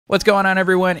What's going on,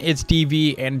 everyone? It's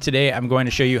DV, and today I'm going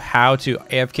to show you how to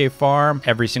AFK farm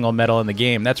every single metal in the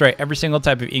game. That's right, every single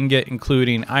type of ingot,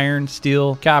 including iron,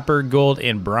 steel, copper, gold,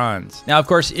 and bronze. Now, of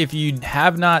course, if you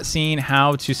have not seen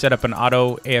how to set up an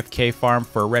auto AFK farm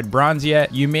for red bronze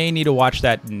yet, you may need to watch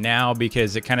that now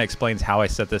because it kind of explains how I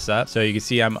set this up. So you can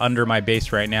see I'm under my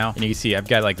base right now, and you can see I've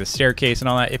got like the staircase and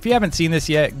all that. If you haven't seen this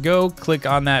yet, go click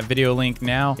on that video link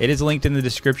now. It is linked in the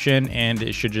description, and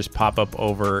it should just pop up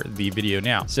over the video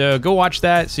now. So go watch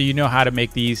that so you know how to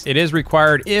make these. It is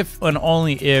required if and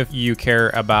only if you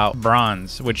care about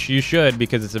bronze, which you should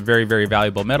because it's a very, very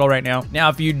valuable metal right now. Now,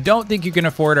 if you don't think you can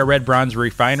afford a red bronze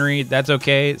refinery, that's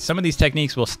okay. Some of these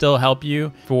techniques will still help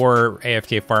you for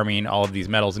AFK farming all of these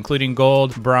metals, including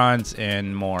gold, bronze,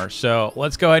 and more. So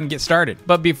let's go ahead and get started.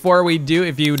 But before we do,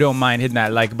 if you don't mind hitting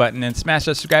that like button and smash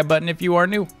that subscribe button if you are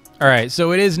new. All right,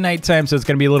 so it is nighttime, so it's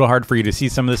going to be a little hard for you to see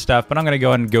some of this stuff, but I'm going to go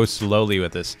ahead and go slowly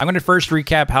with this. I'm going to first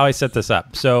recap how I set this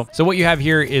up. So what you have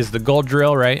here is the gold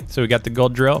drill, right? So we got the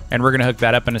gold drill, and we're going to hook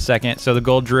that up in a second. So the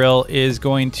gold drill is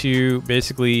going to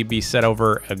basically be set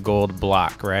over a gold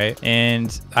block, right?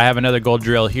 And I have another gold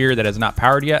drill here that is not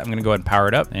powered yet. I'm going to go ahead and power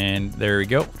it up, and there we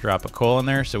go. Drop a coal in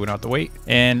there so we don't have to wait.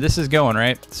 And this is going,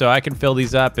 right? So I can fill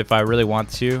these up if I really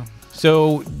want to.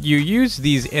 So you use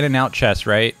these in and out chests,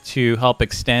 right, to help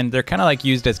extend. They're kind of like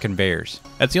used as conveyors.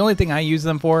 That's the only thing I use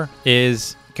them for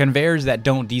is conveyors that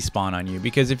don't despawn on you,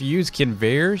 because if you use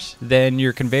conveyors, then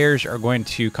your conveyors are going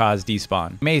to cause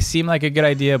despawn. It may seem like a good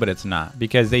idea, but it's not,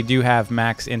 because they do have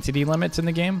max entity limits in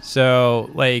the game.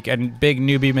 So like a big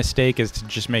newbie mistake is to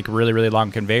just make really, really long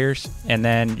conveyors, and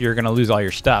then you're going to lose all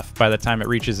your stuff. By the time it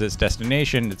reaches its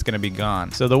destination, it's going to be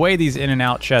gone. So the way these in and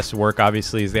out chests work,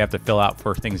 obviously, is they have to fill out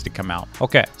for things to come out.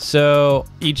 Okay, so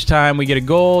each time we get a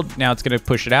gold, now it's going to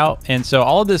push it out. And so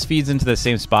all of this feeds into the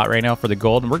same spot right now for the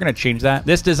gold, and we're going to change that.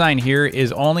 This design here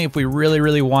is only if we really,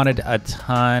 really wanted a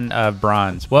ton of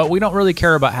bronze. Well, we don't really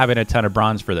care about having a ton of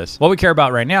bronze for this. What we care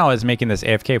about right now is making this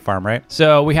AFK farm, right?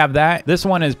 So we have that. This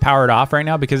one is powered off right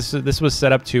now because this was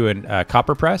set up to a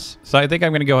copper press. So I think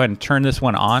I'm going to go ahead and turn this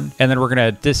one on, and then we're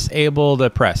going to disable the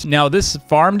press. Now, this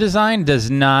farm design does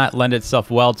not lend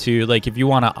itself well to, like, if you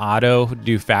want to auto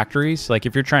do factories. Like,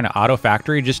 if you're trying to auto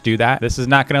factory, just do that. This is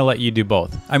not going to let you do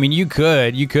both. I mean, you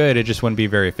could, it just wouldn't be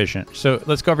very efficient. So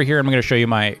let's go over here. I'm going to show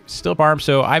you my still farm.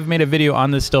 So I've made a video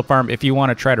on this still farm. If you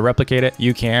want to try to replicate it,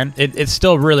 you can. It's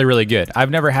still really, really good. I've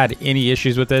never had any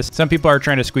issues with this. Some people are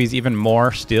trying to squeeze even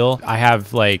more steel. I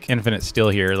have like infinite steel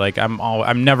here. Like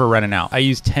I'm never running out. I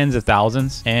use tens of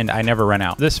thousands and I never run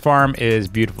out. This farm is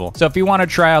beautiful. So if you want to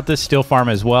try out this still farm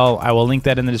as well, I will link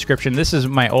that in the description. This is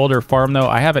my older farm though.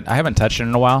 I haven't touched it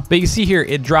in a while, but you see here,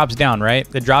 it drops down, right?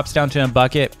 It drops down to a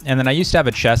bucket. And then I used to have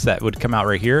a chest that would come out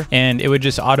right here, and it would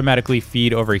just automatically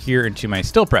feed over here into my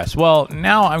still press. Well,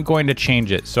 now I'm going to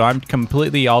change it. So I'm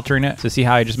completely altering it. So see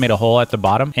how I just made a hole at the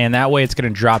bottom, and that way it's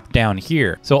going to drop down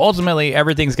here. So ultimately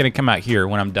everything's going to come out here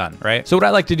when I'm done, right? So what I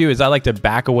like to do is I like to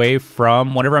back away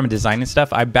from, whenever I'm designing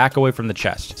stuff, I back away from the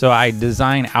chest. So I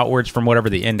design outwards from whatever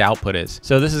the end output is.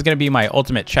 So this is going to be my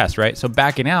ultimate chest, right? So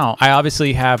backing out, I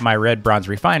obviously have my red bronze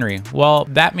refinery. Well,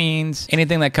 that means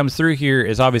anything that comes through here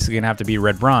is obviously going to have to be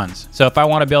red bronze. So if I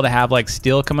want to be able to have like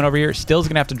steel coming over here, steel's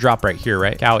going to have to drop right here,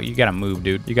 right? Cow, you got to move,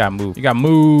 dude. You gotta move. You gotta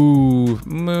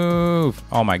move.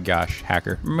 Oh my gosh,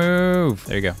 hacker. Move.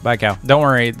 There you go. Bye, cow. Don't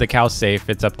worry, the cow's safe.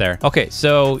 It's up there. Okay,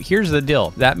 so here's the deal.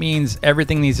 That means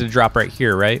everything needs to drop right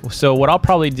here, right? So what I'll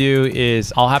probably do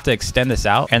is I'll have to extend this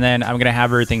out, and then I'm gonna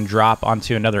have everything drop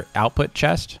onto another output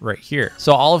chest right here.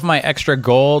 So all of my extra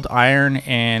gold, iron,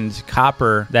 and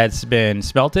copper that's been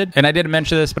smelted, and I didn't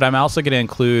mention this, but I'm also gonna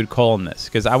include coal in this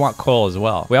because I want coal as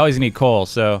well. We always need coal.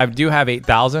 So I do have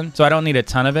 8,000, so I don't need a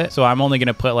ton of it. So I'm only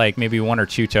gonna put like maybe 1 or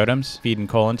 2 totems feeding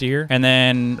coal into here, and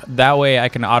then that way I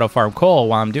can auto farm coal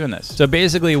while I'm doing this. So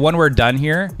basically when we're done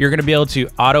here, you're going to be able to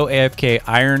auto AFK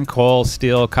iron, coal,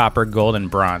 steel, copper, gold, and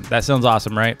bronze. That sounds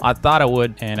awesome, right? I thought it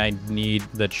would, and I need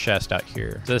the chest out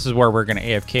here. So this is where we're going to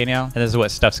AFK now, and this is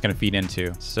what stuff's going to feed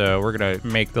into. So we're going to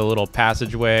make the little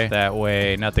passageway, that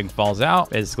way nothing falls out.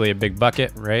 Basically a big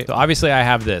bucket, right? So obviously I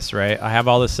have this, right? I have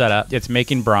all this set up. It's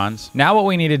making bronze. Now what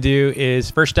we need to do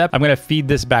is, first step, I'm going to feed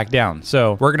this back down.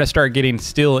 So we're going to start getting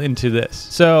steel into this.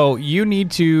 So you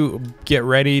need to get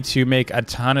ready to make a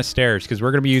ton of stairs because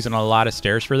we're going to be using a lot of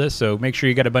stairs for this. So make sure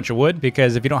you got a bunch of wood,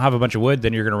 because if you don't have a bunch of wood,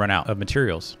 then you're going to run out of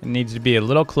materials. It needs to be a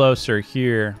little closer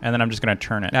here, and then I'm just going to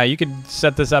turn it. Now you could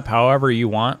set this up however you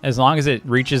want. As long as it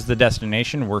reaches the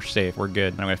destination, we're safe. We're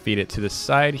good. I'm going to feed it to the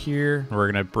side here.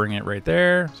 We're going to bring it right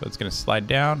there. So it's going to slide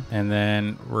down, and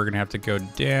then we're going to have to go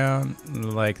down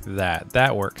like that.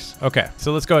 That works. Okay,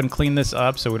 so let's go ahead and clean this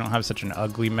up so we don't have such an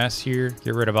ugly mess here.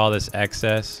 Get rid of all this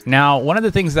excess. Now, one of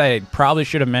the things that I probably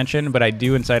should have mentioned, but I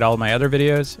do inside all of my other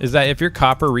videos, is that if your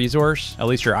copper resource, at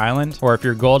least your island, or if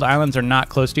your gold islands are not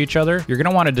close to each other, you're going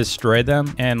to want to destroy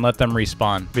them and let them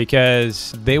respawn,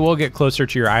 because they will get closer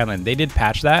to your island. They did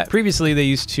patch that. Previously, they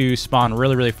used to spawn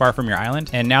really, really far from your island,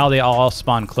 and now they all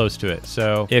spawn close to it.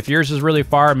 So if yours is really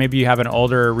far, maybe you have an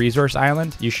older resource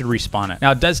island, you should respawn it.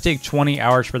 Now, it does take 20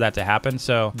 hours for that to happen,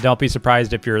 so don't be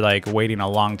surprised if you're like waiting a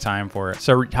long time for it.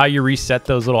 So how you reset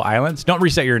those little islands, don't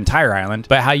reset your entire island,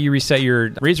 but how you reset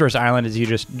your resource island is you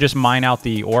just mine out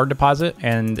the ore deposit,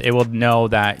 and it will know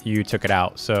that you took it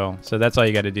out. So that's all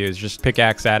you got to do is just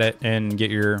pickaxe at it and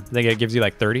get your, I think it gives you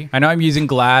like 30. I know I'm using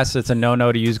glass. It's a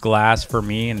no-no to use glass for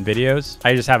me in videos.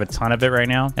 I just have a ton of it right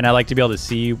now, and I like to be able to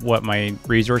see what my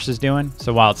resource is doing.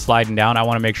 So while it's sliding down, I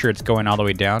want to make sure it's going all the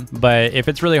way down. But if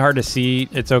it's really hard to see,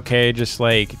 it's okay. Just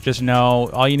know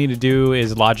all you need to do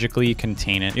is logically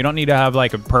contain it. You don't need to have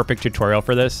like a perfect tutorial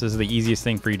for this. This is the easiest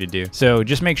thing for you to do. So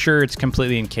just make sure it's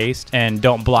completely encased and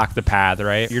don't block the path,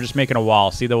 right? You're just making a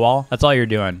wall. See the wall? That's all you're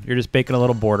doing. You're just making a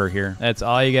little border here. That's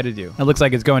all you got to do. It looks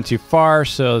like it's going too far,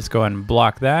 so let's go ahead and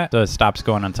block that so it stops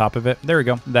going on top of it. There we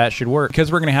go. That should work.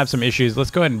 Because we're going to have some issues,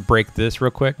 let's go ahead and break this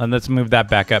real quick, and let's move that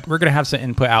back up. We're going to have some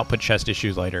input-output chest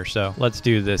issues later, so let's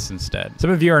do this instead. Some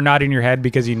of you are nodding your head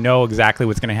because you know exactly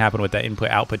what's going to happen with that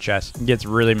input-output chest. It gets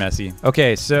really messy.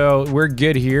 Okay, so we're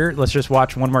good here. Let's just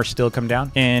watch one more still come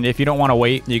down, and if you don't want to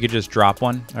wait, you could just drop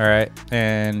one. All right,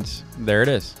 and there it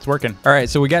is. It's working. All right,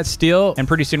 so we got steel, and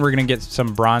pretty soon we're going to get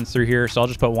some bronze through here, so I'll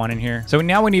just put one in here. So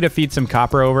now we need to feed some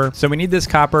copper over. So we need this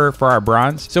copper for our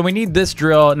bronze. So we need this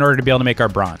drill in order to be able to make our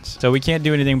bronze. So we can't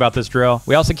do anything about this drill.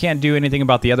 We also can't do anything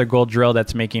about the other gold drill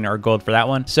that's making our gold for that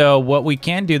one. So what we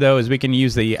can do though is we can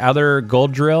use the other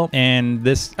gold drill and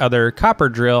this other copper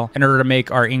drill in order to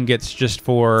make our ingots just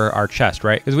for our chest,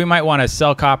 right? Because we might want to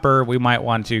sell copper, we might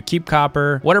want to keep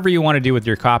copper, whatever you want to do with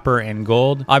your copper and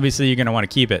gold. Obviously you're going to want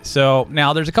to keep it. So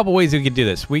now there's a couple ways we could do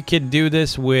this. We could do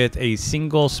this with a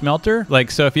single smelter.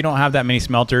 Like, so if you don't have that many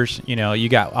smelters, you know,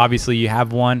 obviously you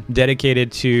have one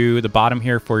dedicated to the bottom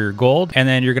here for your gold, and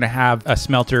then you're going to have a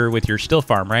smelter with your steel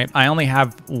farm, right? I only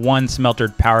have one smelter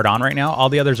powered on right now. All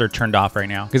the others are turned off right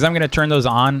now because I'm going to turn those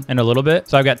on in a little bit.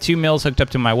 So I've got 2 mills hooked up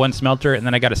to my one smelter, and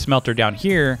then I got a smelter down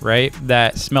here, right,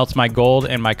 that smelts my gold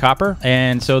and my copper.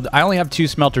 And so I only have 2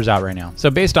 smelters out right now. So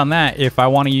based on that, if I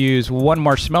want to use one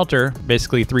more smelter,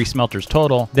 basically 3 smelters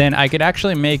total, then I could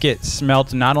actually make it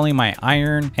smelt not only my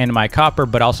iron and my copper,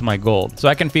 but also my gold. So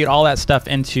I can feed all that stuff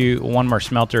into one more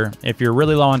smelter if you're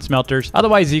really low on smelters.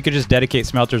 Otherwise, you could just dedicate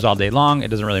smelters all day long. It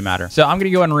doesn't really matter. So I'm going to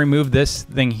go ahead and remove this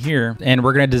thing here, and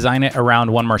we're going to design it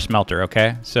around one more smelter,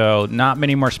 okay? So not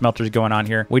many more smelters going on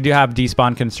here. We do have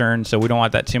despawn concerns, so we don't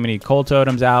want that too many coal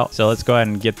totems out. So let's go ahead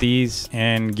and get these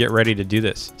and get ready to do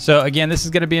this. So again, this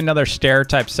is going to be another stair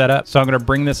type setup. So I'm going to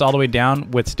bring this all the way down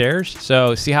with stairs.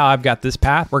 So see how I've got this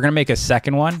path? We're going to make a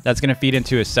second one that's going to feed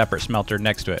into a separate smelter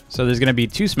next to it. So there's going to be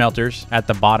 2 smelters at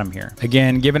the bottom here.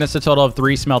 Again, giving us a total of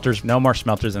 3 smelters, no more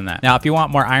smelters than that. Now, if you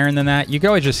want more iron than that, you can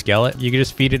always just scale it. You can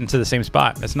just feed it into the same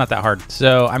spot. It's not that hard.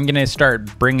 So I'm going to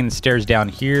start bringing stairs down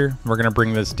here. We're going to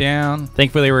bring this down.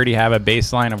 Thankfully, we already have a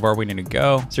baseline of where we need to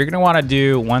go. So you're going to want to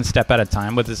do one step at a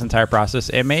time with this entire process.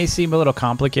 It may seem a little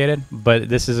complicated, but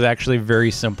this is actually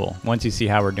very simple once you see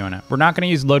how we're doing it. We're not going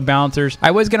to use load balancers.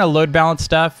 I was going to load balance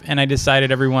stuff, and I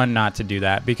decided everyone not to do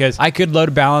that because I could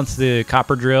load balance the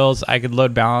copper drills. I could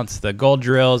load balance the gold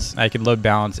drills. I could load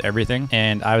balance everything.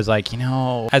 And I was like, you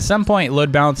know, at some point,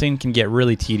 load balancing can get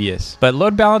really tedious. But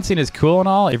load balancing is cool and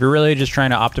all if you're really just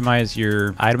trying to optimize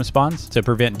your item spawns to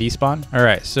prevent despawn. All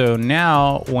right, so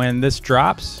now when this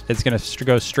drops, it's going to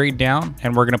go straight down,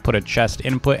 and we're going to put a chest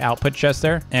input output chest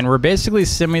there. And we're basically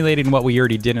simulating what we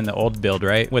already did in the old build,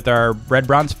 right? With our red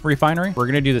bronze refinery, we're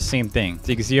going to do the same thing. So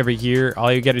you can see over here,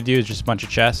 all you got to do is just a bunch of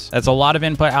chests. That's a lot of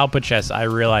input output chests. I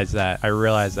realize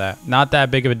that. Not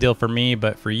that big of a deal for me,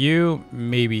 but for you,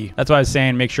 maybe. That's why I was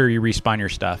saying make sure you respawn your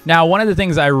stuff. Now, one of the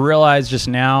things I realized just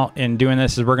now in doing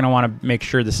this is we're going to want to make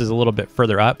sure this is a little bit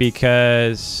further up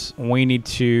because the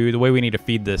way we need to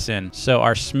feed this in. So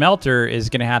our smelter is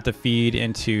going to have to feed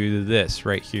into this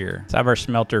right here. Let's have our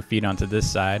smelter feed onto this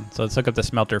side. So let's hook up the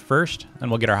smelter first, and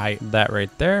we'll get our height. That right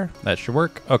there. That should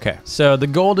work. Okay. Okay, so the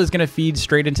gold is going to feed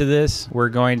straight into this. We're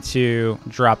going to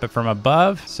drop it from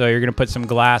above. So you're going to put some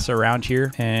glass around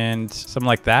here and something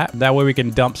like that. That way we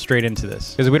can dump straight into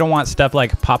this because we don't want stuff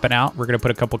like popping out. We're going to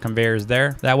put a couple conveyors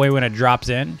there. That way when it drops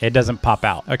in, it doesn't pop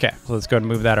out. Okay, so let's go and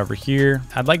move that over here.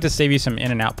 I'd like to save you some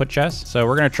in and output chests. So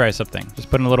we're going to try something. Just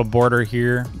putting a little border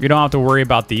here. You don't have to worry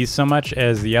about these so much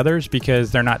as the others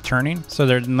because they're not turning. So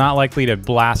they're not likely to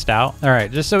blast out. All right,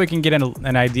 just so we can get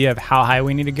an idea of how high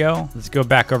we need to go, let's go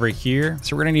back over here.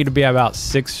 So we're going to need to be about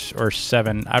 6 or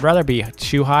 7. I'd rather be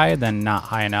too high than not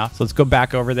high enough. So let's go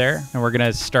back over there and we're going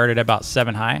to start at about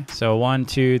 7 high. So 1,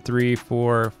 2, 3,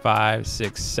 4, 5,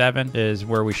 6, 7 is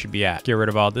where we should be at. Get rid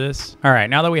of all this. All right,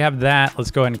 now that we have that,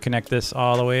 let's go ahead and connect this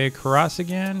all the way across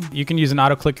again. You can use an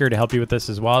auto clicker to help you with this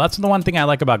as well. That's the one thing I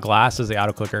like about glass is the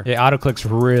auto clicker. It auto clicks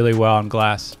really well on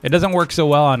glass. It doesn't work so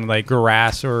well on like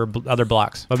grass or other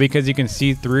blocks, but because you can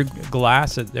see through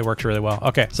glass, it works really well.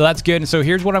 Okay, so that's good. And so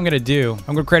here's what I'm going to do.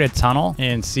 I'm going to create a tunnel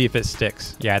and see if it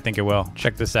sticks. Yeah, I think it will.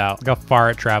 Check this out. Look how far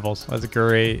it travels. That's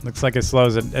great. Looks like it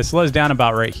slows down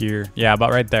about right here. Yeah,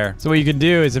 about right there. So what you can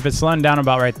do is if it's slowing down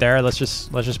about right there, let's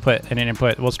just put an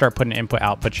input. We'll start putting an input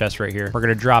output chest right here. We're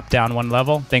going to drop down 1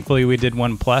 level. Thankfully we did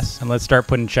 1+, and let's start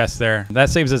putting chests there. That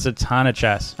saves us a ton of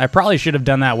chests. I probably should have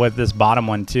done that with this bottom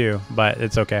one too, but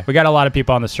it's okay. We got a lot of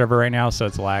people on the server right now, so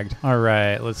it's lagged. All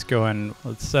right, let's go and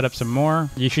let's set up some more.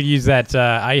 You should use that.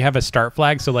 I have a start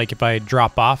flag, so like if I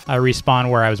drop off, I respawn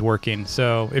where I was working.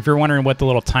 So if you're wondering what the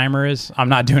little timer is, I'm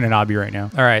not doing an obby right now.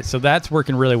 All right, so that's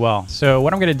working really well. So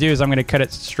what I'm going to do is I'm going to cut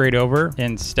it straight over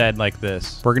instead like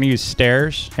this. We're going to use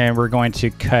stairs and we're going to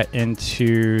cut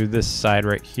into this side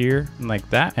right here like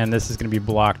that. And this is going to be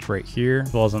blocked right here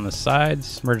as well as on the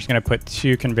sides. We're just going to put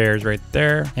 2 conveyors right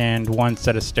there and 1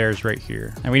 set of stairs right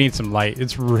here. And we need some light.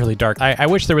 It's really dark. I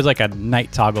wish there was like a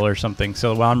night toggle or something.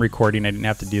 So while I'm recording, I didn't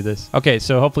have to do this. Okay,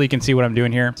 so hopefully you can see what I'm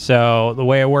doing here. So the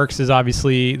way it works is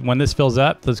obviously when this fills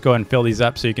up, let's go ahead and fill these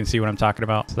up so you can see what I'm talking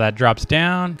about. So that drops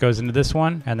down, goes into this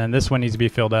one, and then this one needs to be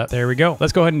filled up. There we go.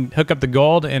 Let's go ahead and hook up the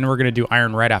gold and we're going to do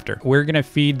iron right after. We're going to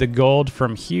feed the gold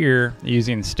from here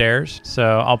using stairs.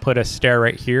 So I'll put a stair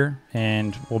right here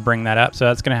and we'll bring that up. So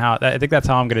that's going to I think that's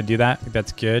how I'm going to do that. I think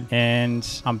that's good. And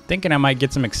I'm thinking I might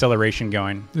get some acceleration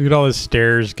going. Look at all those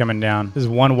stairs coming down. This is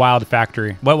one wild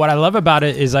factory. But what I love about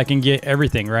it is I can get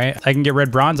everything, right? I can get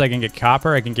red bronze, I can get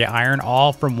copper, I can get iron,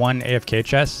 all from one AFK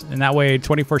chest. And that way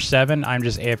 24/7, I'm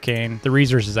just AFKing the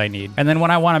resources I need. And then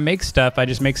when I want to make stuff, I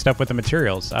just make stuff with the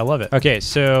materials. I love it. Okay,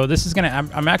 so this is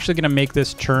I'm actually gonna make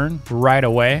this turn right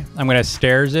away. I'm gonna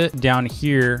stairs it down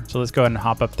here. So let's go ahead and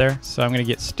hop up there. So I'm gonna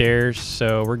get stairs.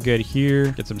 So we're good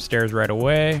here. Get some stairs right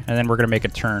away. And then we're gonna make a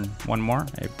turn. One more.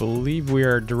 I believe we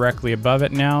are directly above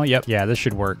it now. Yep. Yeah, this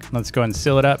should work. Let's go and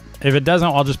seal it up. If it doesn't,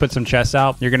 I'll just put some chests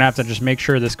out. You're gonna have to just make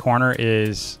sure this corner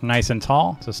is nice and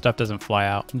tall so stuff doesn't fly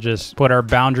out. Just put our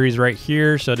boundaries right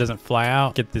here so it doesn't fly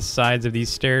out. Get the sides of these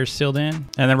stairs sealed in.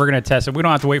 And then we're gonna test it. We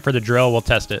don't have to wait for the drill. We'll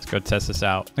test it. Let's go test this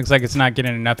out. Looks like it's not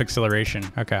getting enough acceleration.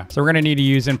 Okay. So we're gonna need to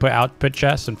use input output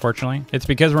chests, unfortunately. It's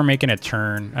because we're making a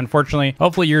turn. Unfortunately,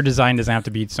 hopefully your design doesn't have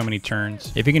to be so many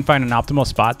turns. If you can find an optimal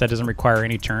spot that doesn't require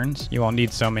any turns, you won't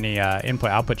need so many input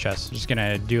output chests. Just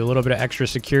gonna do a little bit of extra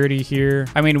security here.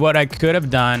 I mean, what I could have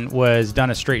done was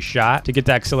done a straight shot to get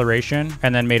the acceleration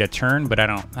and then made a turn, but I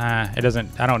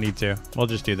don't need to. We'll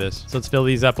just do this. So let's fill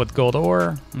these up with gold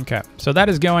ore. Okay. So that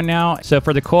is going now. So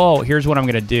for the coal, here's what I'm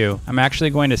gonna do. I'm actually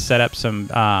going to set up some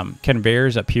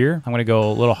conveyors up here. I'm gonna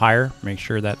go a little higher, make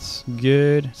sure that's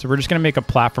good. So we're just gonna make a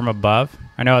platform above.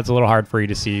 I know it's a little hard for you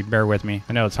to see. Bear with me.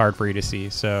 I know it's hard for you to see.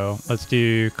 So let's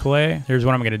do clay. Here's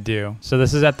what I'm going to do. So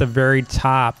this is at the very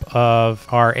top of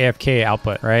our AFK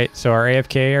output, right? So our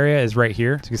AFK area is right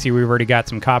here. So you can see we've already got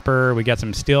some copper. We got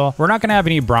some steel. We're not going to have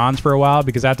any bronze for a while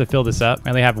because I have to fill this up. I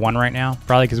only have 1 right now,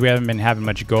 probably because we haven't been having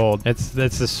much gold. It's the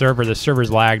server. The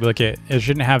server's lagged. Look at it.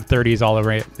 Shouldn't have 30s all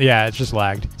over it. Yeah, it's just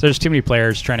lagged. So there's too many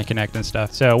players trying to connect and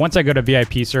stuff. So once I go to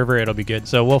VIP server, it'll be good.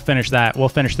 So we'll finish that. We'll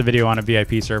finish the video on a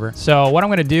VIP server. So what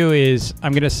I'm going to do is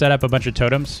I'm going to set up a bunch of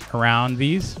totems around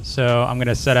these. So I'm going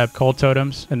to set up cold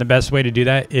totems. And the best way to do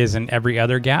that is in every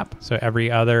other gap. So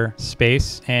every other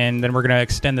space. And then we're going to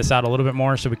extend this out a little bit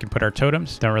more so we can put our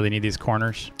totems. Don't really need these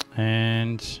corners.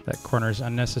 And that corner is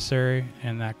unnecessary.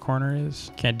 And that corner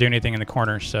is, can't do anything in the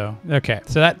corners. So, okay.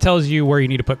 So that tells you where you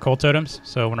need to put coal totems.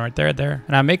 So one right there, there.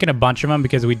 And I'm making a bunch of them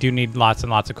because we do need lots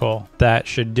and lots of coal. That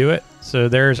should do it. So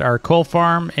there's our coal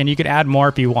farm, and you could add more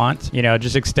if you want, you know,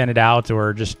 just extend it out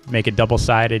or just make it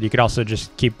double-sided. You could also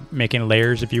just keep making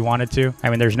layers if you wanted to.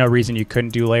 I mean, there's no reason you couldn't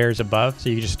do layers above. So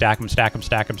you can just stack them, stack them,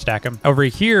 stack them, stack them. Over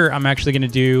here, I'm actually going to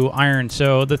do iron.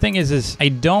 So the thing is I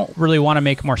don't really want to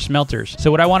make more smelters. So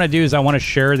what I want want to do is I want to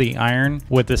share the iron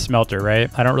with the smelter,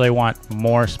 right? I don't really want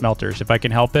more smelters if I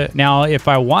can help it. Now, if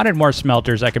I wanted more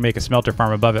smelters, I can make a smelter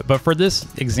farm above it. But for this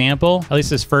example, at least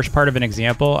this first part of an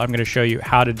example, I'm going to show you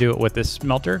how to do it with this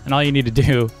smelter. And all you need to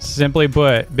do, simply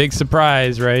put, big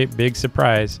surprise, right? Big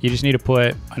surprise. You just need to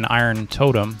put an iron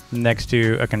totem next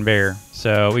to a conveyor.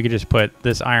 So we could just put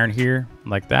this iron here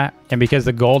like that. And because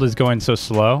the gold is going so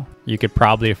slow, you could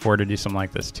probably afford to do something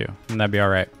like this too. And that'd be all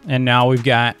right. And now we've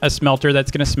got a smelter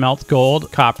that's going to smelt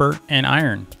gold, copper, and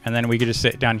iron. And then we could just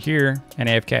sit down here and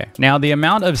AFK. Now the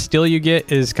amount of steel you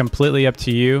get is completely up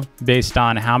to you based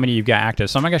on how many you've got active.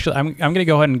 So I'm going to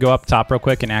go ahead and go up top real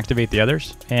quick and activate the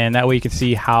others. And that way you can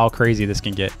see how crazy this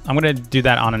can get. I'm going to do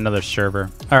that on another server.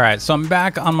 All right, so I'm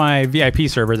back on my VIP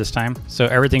server this time. So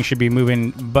everything should be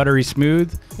moving buttery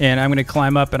smooth. And I'm going to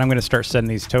climb up and I'm going to start setting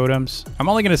these totems. I'm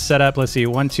only going to set up, let's see,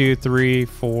 1, 2, 3,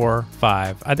 4,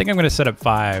 5. I think I'm going to set up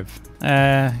 5.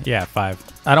 Yeah,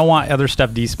 5. I don't want other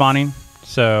stuff despawning.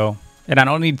 So, and I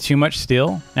don't need too much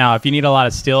steel. Now, if you need a lot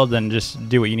of steel, then just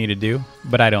do what you need to do.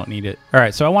 But I don't need it. All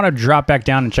right, so I want to drop back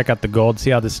down and check out the gold, see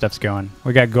how this stuff's going.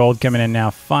 We got gold coming in now,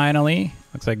 finally.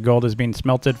 Looks like gold is being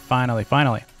smelted, finally.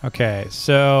 Okay,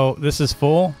 so this is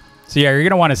full. So yeah, you're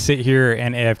going to want to sit here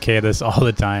and AFK this all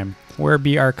the time. Where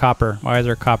be our copper? Why is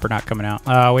our copper not coming out?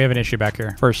 We have an issue back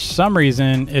here. For some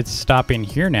reason, it's stopping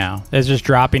here now. It's just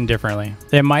dropping differently.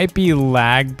 It might be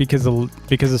lag because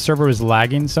the server was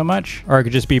lagging so much, or it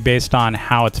could just be based on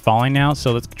how it's falling now.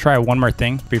 So let's try one more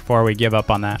thing before we give up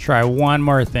on that. Try one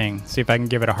more thing. See if I can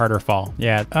give it a harder fall.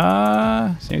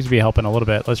 Yeah, seems to be helping a little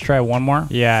bit. Let's try one more.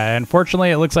 Yeah,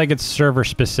 unfortunately, it looks like it's server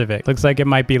specific. Looks like it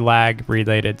might be lag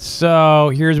related.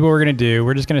 So here's what we're gonna do.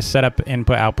 We're just gonna set up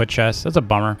input-output chests. That's a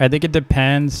bummer. I think it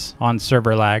depends on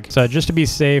server lag. So just to be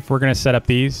safe, we're going to set up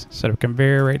these. Set up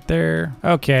conveyor right there.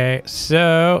 Okay,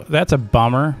 so that's a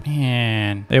bummer.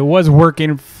 Man, it was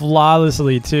working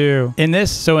flawlessly too. In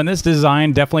this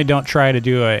design, definitely don't try to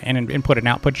do an input and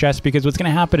output chest, because what's going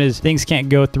to happen is things can't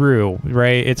go through,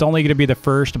 right? It's only going to be the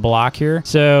first block here.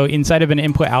 So inside of an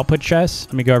input-output chest,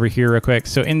 let me go over here real quick.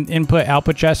 So in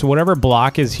input-output chest, whatever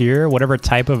block is here, whatever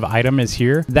type of item is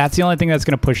here, that's the only thing that's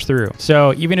going to push through.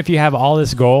 So even if you have all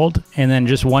this gold and then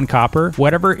just 1 copper,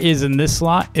 whatever is in this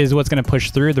slot is what's going to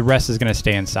push through. The rest is going to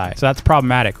stay inside. So that's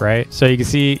problematic, right? So you can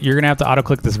see you're going to have to auto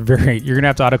click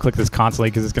this constantly,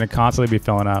 because it's going to constantly be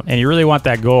filling up, and you really want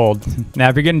that gold. Now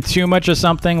if you're getting too much of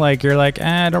something, like you're like,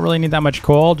 I don't really need that much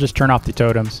coal, just turn off the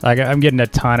totems. Like I'm getting a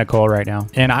ton of coal right now,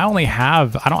 and I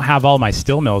don't have all my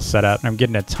steel mills set up. I'm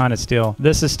getting a ton of steel.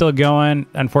 This is still going.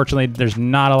 Unfortunately, there's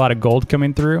not a lot of gold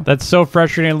coming through. That's so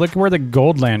frustrating. Look where the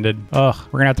gold landed. Ugh,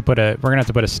 we're gonna have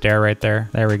to put a stair right there.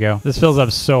 There we go. This fills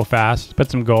up so fast.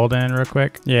 Put some gold in real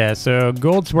quick. Yeah, so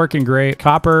gold's working great.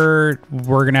 Copper,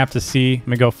 we're gonna have to see. Let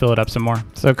me go fill it up some more.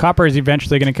 So copper is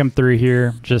eventually gonna come through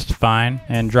here just fine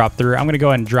and drop through. I'm gonna go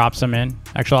ahead and drop some in.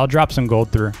 Actually, I'll drop some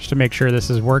gold through just to make sure this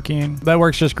is working. That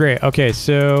works just great. Okay,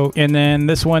 so, and then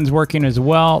this one's working as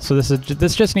well. So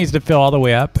this just needs to fill all the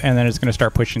way up, and then it's gonna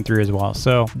start pushing through as well.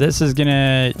 So this is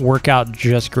gonna work out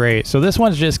just great. So this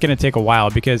one's just gonna take a while,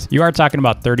 because you are talking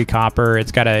about 30 copper.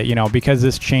 It's gotta, you know, because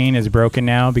this chain is broken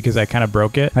now, because I kind of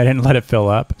broke it, I didn't let it fill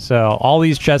up. So all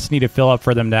these chests need to fill up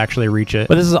for them to actually reach it.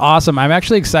 But this is awesome. I'm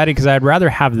actually excited because I'd rather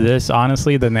have this,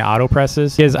 honestly, than the auto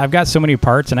presses, because I've got so many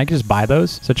parts and I can just buy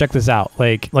those. So check this out.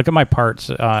 Like, look at my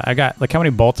parts. I got, like, how many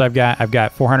bolts I've got. I've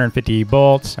got 450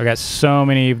 bolts. I've got so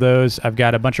many of those. I've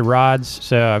got a bunch of rods.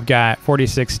 So I've got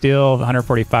 46 steel,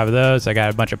 145 of those. I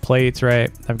got a bunch of plates,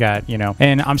 right? I've got, you know,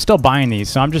 and I'm still buying these.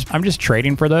 So I'm just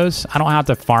trading for those. I don't have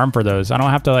to farm for those. I don't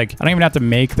have to, like, I don't even have to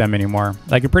make them anymore.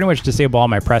 I could pretty much disable all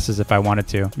my presses if I wanted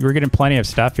to. We're getting plenty of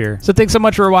stuff here. So thanks so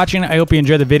much for watching. I hope you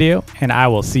enjoyed the video, and I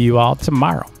will see you all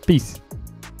tomorrow. Peace.